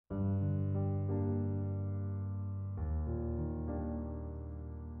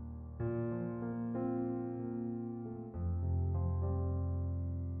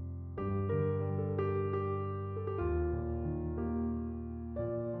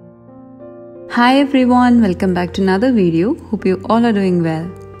Hi everyone, welcome back to another video. Hope you all are doing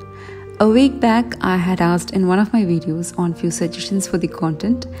well. A week back, I had asked in one of my videos on few suggestions for the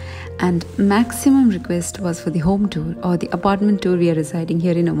content, and maximum request was for the home tour or the apartment tour we are residing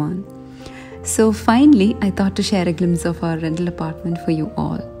here in Oman. So finally, I thought to share a glimpse of our rental apartment for you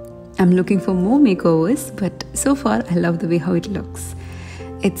all. I'm looking for more makeovers, but so far I love the way how it looks.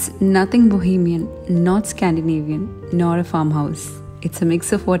 It's nothing bohemian, not Scandinavian, nor a farmhouse. It's a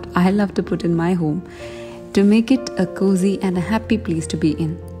mix of what I love to put in my home to make it a cozy and a happy place to be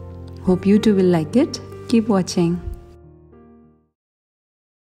in. Hope you too will like it. Keep watching.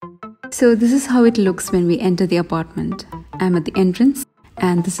 So this is how it looks when we enter the apartment. I'm at the entrance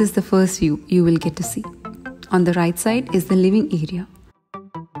and this is the first view you will get to see. On the right side is the living area.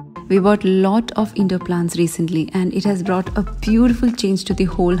 We bought a lot of indoor plants recently and it has brought a beautiful change to the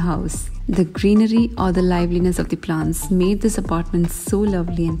whole house. The greenery or the liveliness of the plants made this apartment so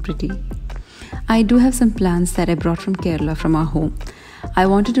lovely and pretty. I do have some plants that I brought from Kerala from our home. I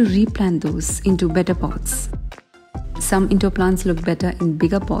wanted to replant those into better pots. Some indoor plants look better in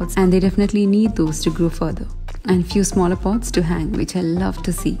bigger pots and they definitely need those to grow further. And few smaller pots to hang, which I love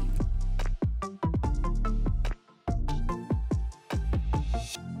to see.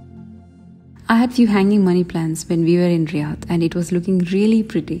 I had few hanging money plants when we were in Riyadh and it was looking really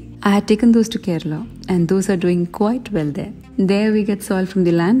pretty. I had taken those to Kerala and those are doing quite well there. There we get soil from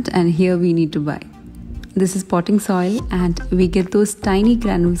the land and here we need to buy. This is potting soil and we get those tiny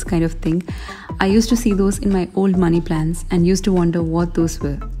granules kind of thing. I used to see those in my old money plants and used to wonder what those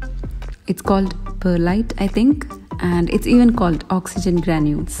were. It's called perlite, I think, and it's even called oxygen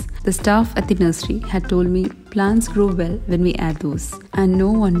granules. The staff at the nursery had told me plants grow well when we add those. And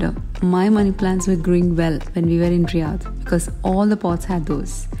no wonder my money plants were growing well when we were in Riyadh because all the pots had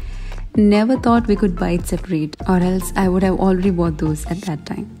those. Never thought we could buy it separate or else I would have already bought those at that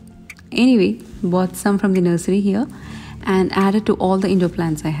time. Anyway, bought some from the nursery here and added to all the indoor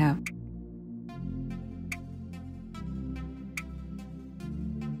plants I have.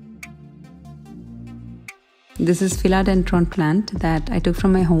 This is philodendron plant that I took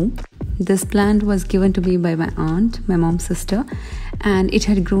from my home. This plant was given to me by my aunt, my mom's sister, and it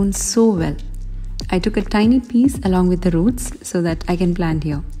had grown so well. I took a tiny piece along with the roots so that I can plant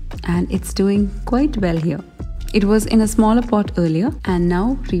here, and it's doing quite well here. It was in a smaller pot earlier and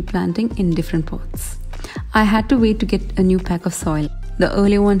now replanting in different pots. I had to wait to get a new pack of soil. The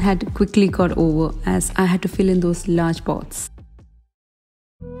earlier one had quickly got over as I had to fill in those large pots.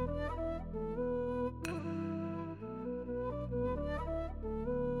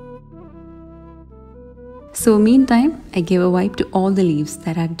 So meantime, I gave a wipe to all the leaves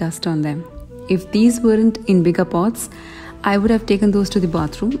that had dust on them. If these weren't in bigger pots, I would have taken those to the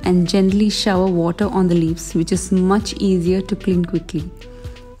bathroom and gently shower water on the leaves, which is much easier to clean quickly.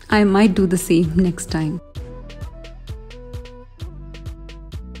 I might do the same next time.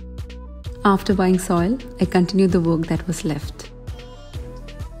 After buying soil, I continued the work that was left.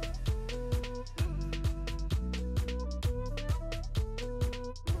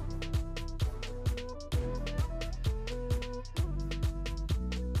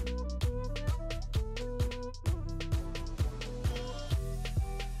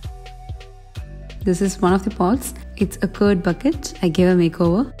 This is one of the pots. It's a curd bucket. I gave a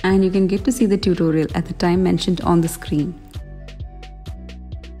makeover and you can get to see the tutorial at the time mentioned on the screen.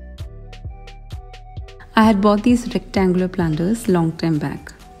 I had bought these rectangular planters long time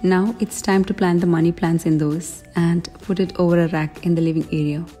back. Now it's time to plant the money plants in those and put it over a rack in the living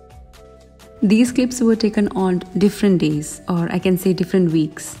area. These clips were taken on different days, or I can say different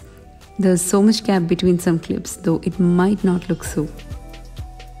weeks. There's so much gap between some clips, though it might not look so.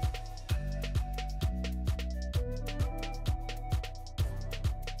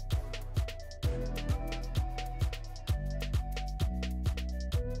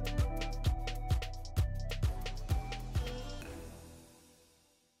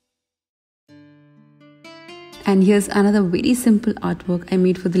 And here's another very simple artwork I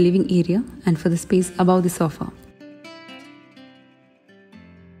made for the living area and for the space above the sofa.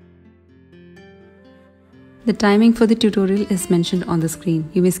 The timing for the tutorial is mentioned on the screen.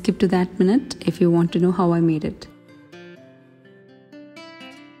 You may skip to that minute if you want to know how I made it.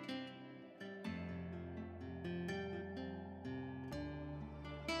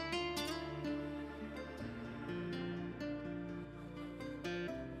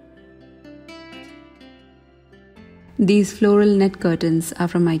 These floral net curtains are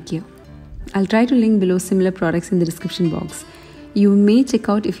from IKEA. I'll try to link below similar products in the description box. You may check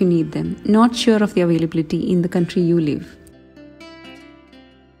out if you need them. Not sure of the availability in the country you live.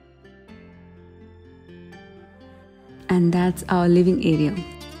 And that's our living area.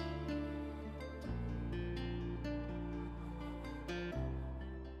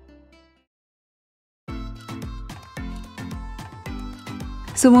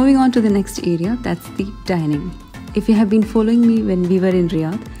 So moving on to the next area, that's the dining. If you have been following me when we were in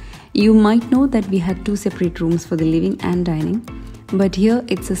Riyadh, you might know that we had 2 separate rooms for the living and dining, but here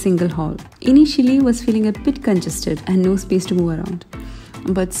it's a single hall. Initially was feeling a bit congested and no space to move around,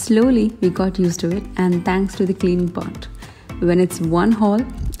 but slowly we got used to it, and thanks to the cleaning part. When it's one hall,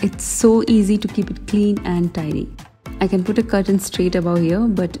 it's so easy to keep it clean and tidy. I can put a curtain straight above here,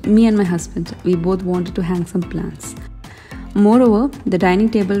 but me and my husband, we both wanted to hang some plants. Moreover, the dining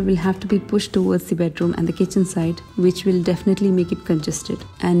table will have to be pushed towards the bedroom and the kitchen side, which will definitely make it congested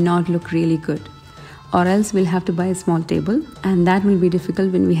and not look really good. Or else we'll have to buy a small table, and that will be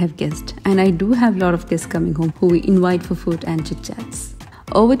difficult when we have guests. And I do have a lot of guests coming home who we invite for food and chit chats.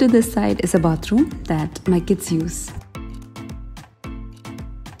 Over to this side is a bathroom that my kids use.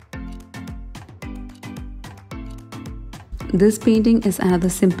 This painting is another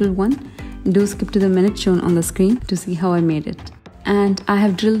simple one. Do skip to the minute shown on the screen to see how I made it. And I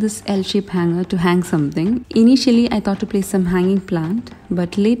have drilled this L-shaped hanger to hang something. Initially I thought to place some hanging plant,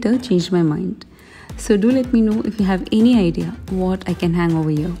 but later changed my mind. So do let me know if you have any idea what I can hang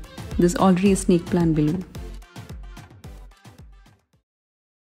over here. There's already a snake plant below.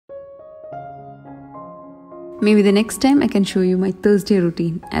 Maybe the next time I can show you my Thursday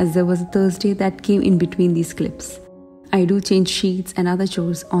routine, as there was a Thursday that came in between these clips. I do change sheets and other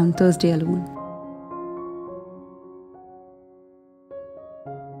chores on Thursday alone.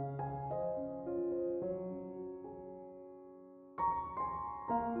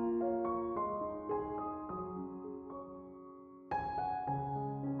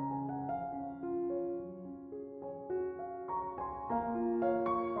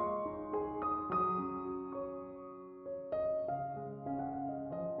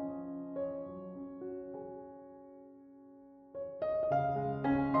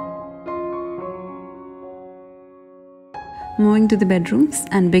 Moving to the bedrooms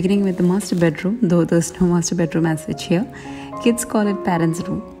and beginning with the master bedroom, though there's no master bedroom as such here. Kids call it parents'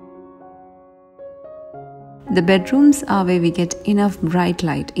 room. The bedrooms are where we get enough bright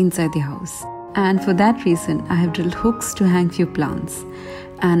light inside the house. And for that reason, I have drilled hooks to hang few plants.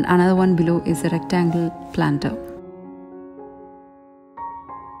 And another one below is a rectangle planter.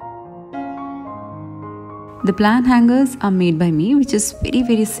 The plant hangers are made by me, which is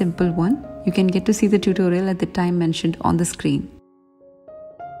very simple one. You can get to see the tutorial at the time mentioned on the screen.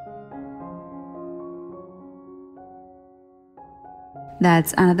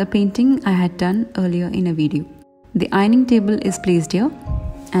 That's another painting I had done earlier in a video. The ironing table is placed here,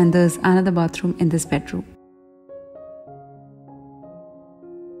 and there's another bathroom in this bedroom.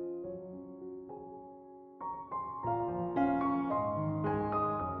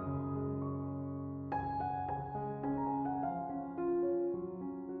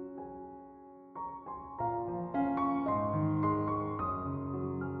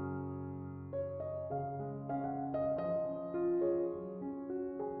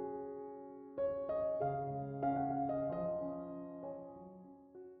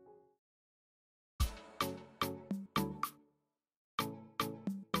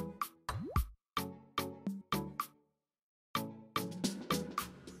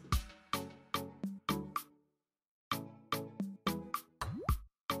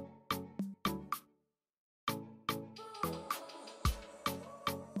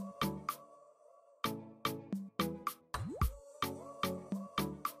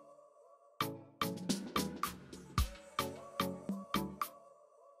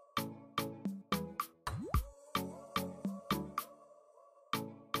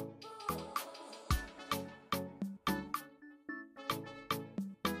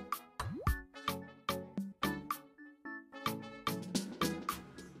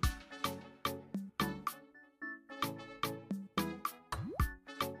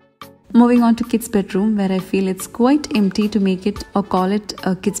 Moving on to kids' bedroom, where I feel it's quite empty to make it or call it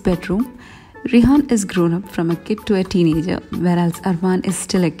a kids' bedroom. Rihan is grown up from a kid to a teenager, whereas Arman is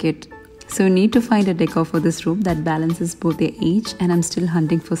still a kid. So we need to find a decor for this room that balances both their age, and I'm still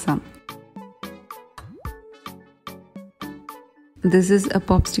hunting for some. This is a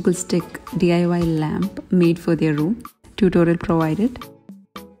Popsicle stick DIY lamp made for their room. Tutorial provided.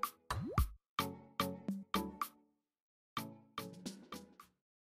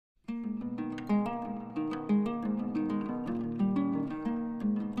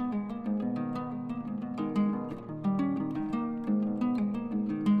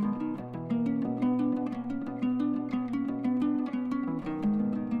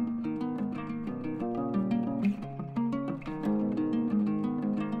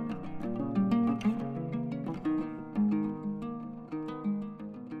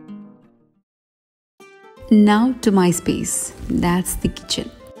 Now to my space, that's the kitchen.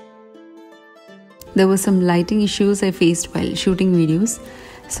 There were some lighting issues I faced while shooting videos,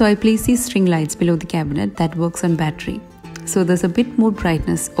 so I placed these string lights below the cabinet that works on battery, so there's a bit more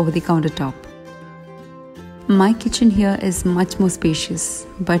brightness over the countertop. My kitchen here is much more spacious,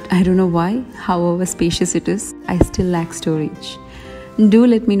 but I don't know why, however spacious it is, I still lack storage. Do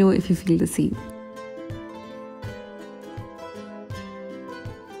let me know if you feel the same.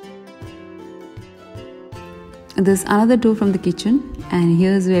 There's another door from the kitchen, and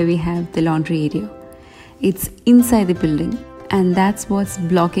here's where we have the laundry area. It's inside the building, and that's what's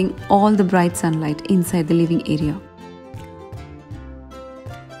blocking all the bright sunlight inside the living area.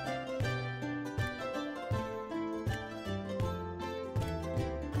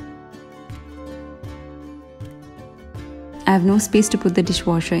 I have no space to put the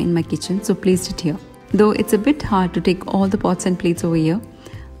dishwasher in my kitchen, so placed it here. Though it's a bit hard to take all the pots and plates over here,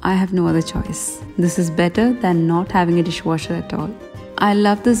 I have no other choice. This is better than not having a dishwasher at all. I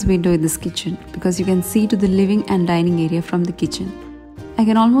love this window in this kitchen because you can see to the living and dining area from the kitchen. I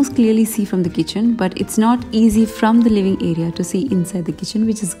can almost clearly see from the kitchen, but it's not easy from the living area to see inside the kitchen,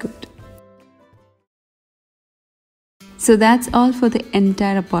 which is good. So that's all for the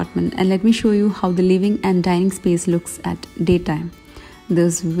entire apartment, and let me show you how the living and dining space looks at daytime.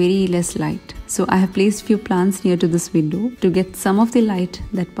 There's very less light, so I have placed few plants near to this window to get some of the light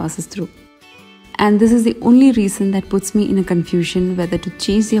that passes through. And this is the only reason that puts me in a confusion whether to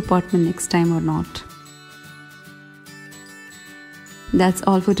change the apartment next time or not. That's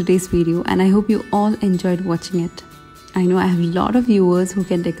all for today's video, and I hope you all enjoyed watching it. I know I have a lot of viewers who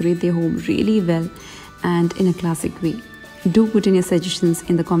can decorate their home really well and in a classic way. Do put in your suggestions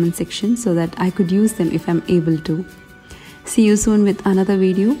in the comment section so that I could use them if I'm able to. See you soon with another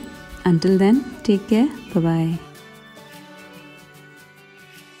video. Until then, take care. Bye-bye.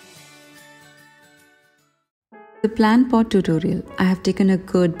 The plant pot tutorial. I have taken a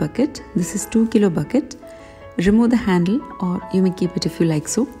curd bucket. This is 2 kilo bucket. Remove the handle, or you may keep it if you like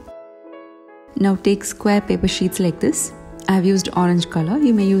so. Now take square paper sheets like this. I have used orange color.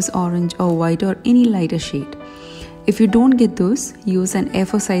 You may use orange or white or any lighter shade. If you don't get those, use an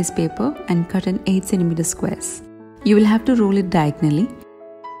A4 size paper and cut in 8 cm squares. You will have to roll it diagonally.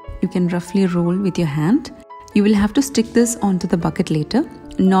 You can roughly roll with your hand. You will have to stick this onto the bucket later.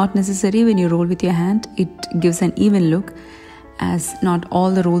 Not necessary when you roll with your hand, it gives an even look, as not all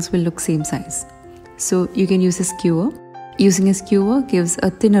the rolls will look same size. So you can use a skewer. Using a skewer gives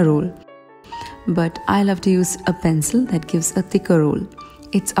a thinner roll, but I love to use a pencil that gives a thicker roll.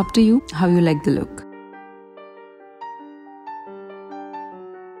 It's up to you how you like the look.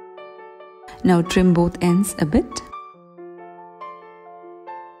 Now trim both ends a bit.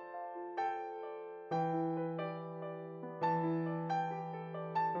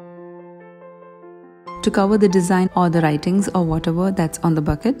 To cover the design or the writings or whatever that's on the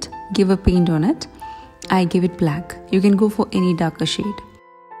bucket, give a paint on it. I give it black. You can go for any darker shade.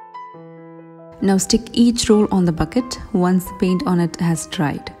 Now stick each roll on the bucket once the paint on it has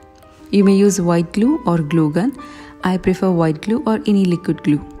dried. You may use white glue or glue gun. I prefer white glue or any liquid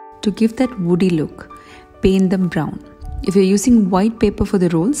glue. To give that woody look, paint them brown. If you're using white paper for the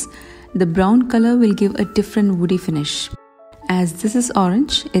rolls, the brown color will give a different woody finish. As this is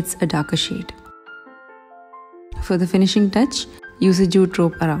orange, it's a darker shade. For the finishing touch, use a jute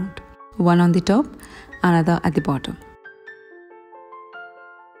rope around. One on the top, another at the bottom.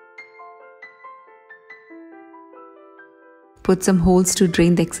 Put some holes to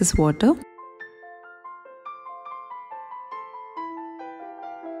drain the excess water.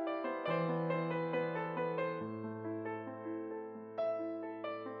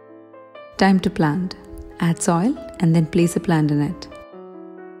 Time to plant. Add soil and then place a plant in it.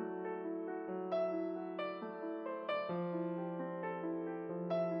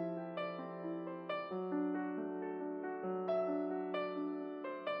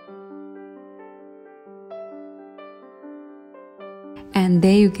 And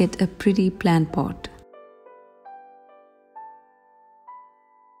there you get a pretty plant pot.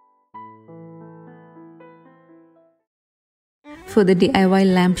 For the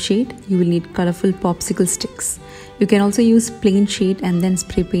DIY lampshade, you will need colorful popsicle sticks. You can also use plain shade and then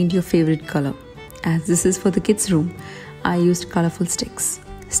spray paint your favorite color. As this is for the kids' room, I used colorful sticks.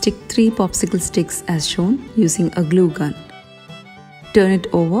 Stick 3 popsicle sticks as shown using a glue gun. Turn it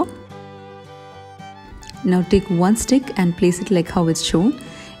over. Now take one stick and place it like how it's shown.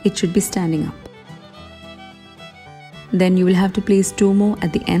 It should be standing up. Then you will have to place 2 more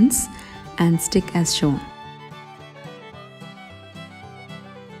at the ends and stick as shown.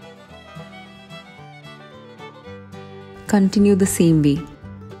 Continue the same way.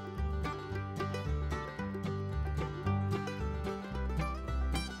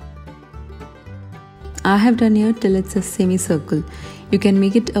 have done here till it's a semicircle. You can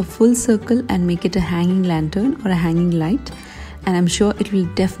make it a full circle and make it a hanging lantern or a hanging light, and I'm sure it will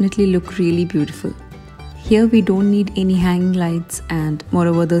definitely look really beautiful. Here we don't need any hanging lights, and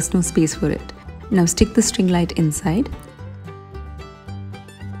moreover there's no space for it. Now stick the string light inside.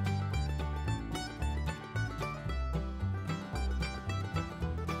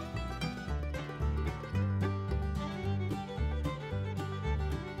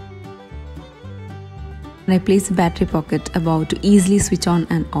 I place a battery pocket above to easily switch on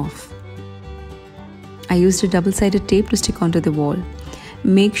and off. I used a double-sided tape to stick onto the wall.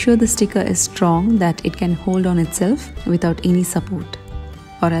 Make sure the sticker is strong that it can hold on itself without any support,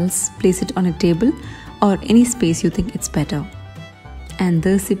 or else place it on a table or any space you think it's better. And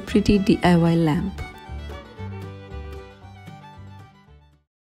there's a pretty DIY lamp.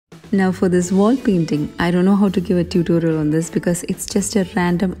 Now for this wall painting, I don't know how to give a tutorial on this because it's just a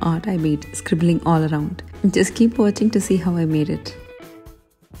random art I made, scribbling all around. Just keep watching to see how I made it.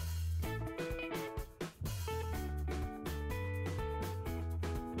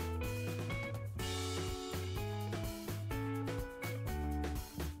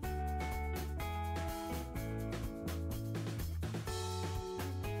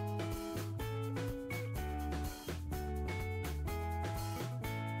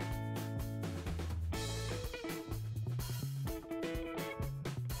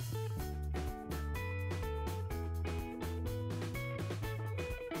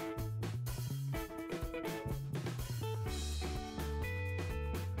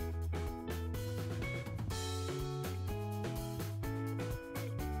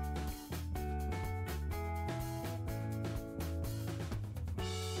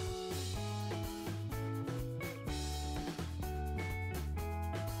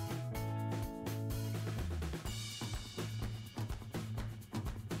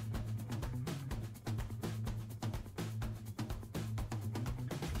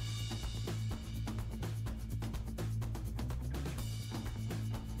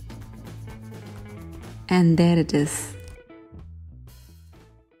 And there it is.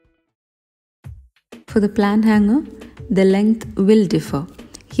 For the plant hanger, the length will differ.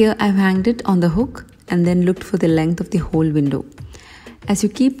 Here I've hanged it on the hook and then looked for the length of the whole window. As you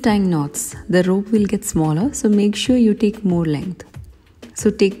keep tying knots, the rope will get smaller, so make sure you take more length. So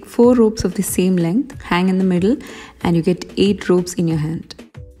take 4 ropes of the same length, hang in the middle, and you get 8 ropes in your hand.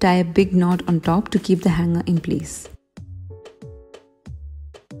 Tie a big knot on top to keep the hanger in place.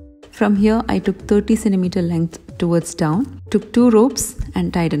 From here, I took 30 cm length towards down, took 2 ropes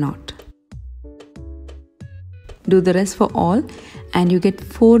and tied a knot. Do the rest for all and you get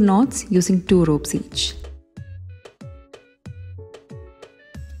 4 knots using 2 ropes each.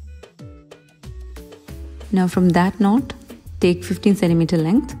 Now from that knot, take 15 cm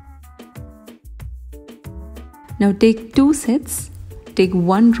length. Now take 2 sets, take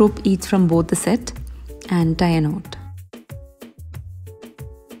 1 rope each from both the set and tie a knot.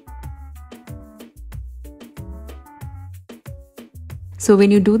 So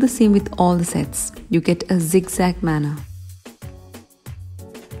when you do the same with all the sets, you get a zigzag manner.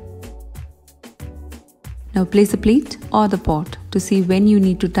 Now place a plate or the pot to see when you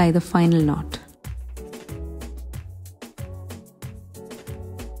need to tie the final knot.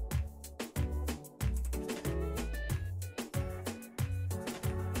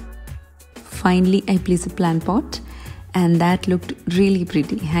 Finally, I placed a plant pot and that looked really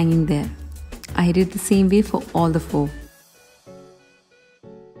pretty hanging there. I did the same way for all the 4.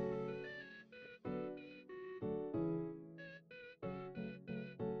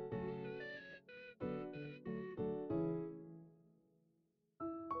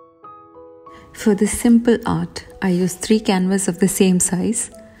 For this simple art, I used 3 canvas of the same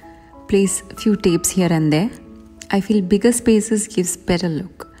size. Place few tapes here and there. I feel bigger spaces gives better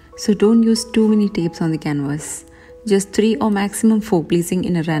look, so don't use too many tapes on the canvas. Just 3 or maximum 4 placing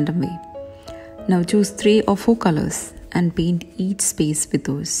in a random way. Now choose 3 or 4 colors and paint each space with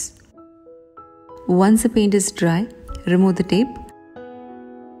those. Once the paint is dry, remove the tape.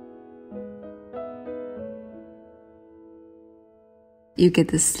 You get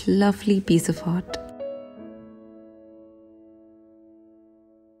this lovely piece of art.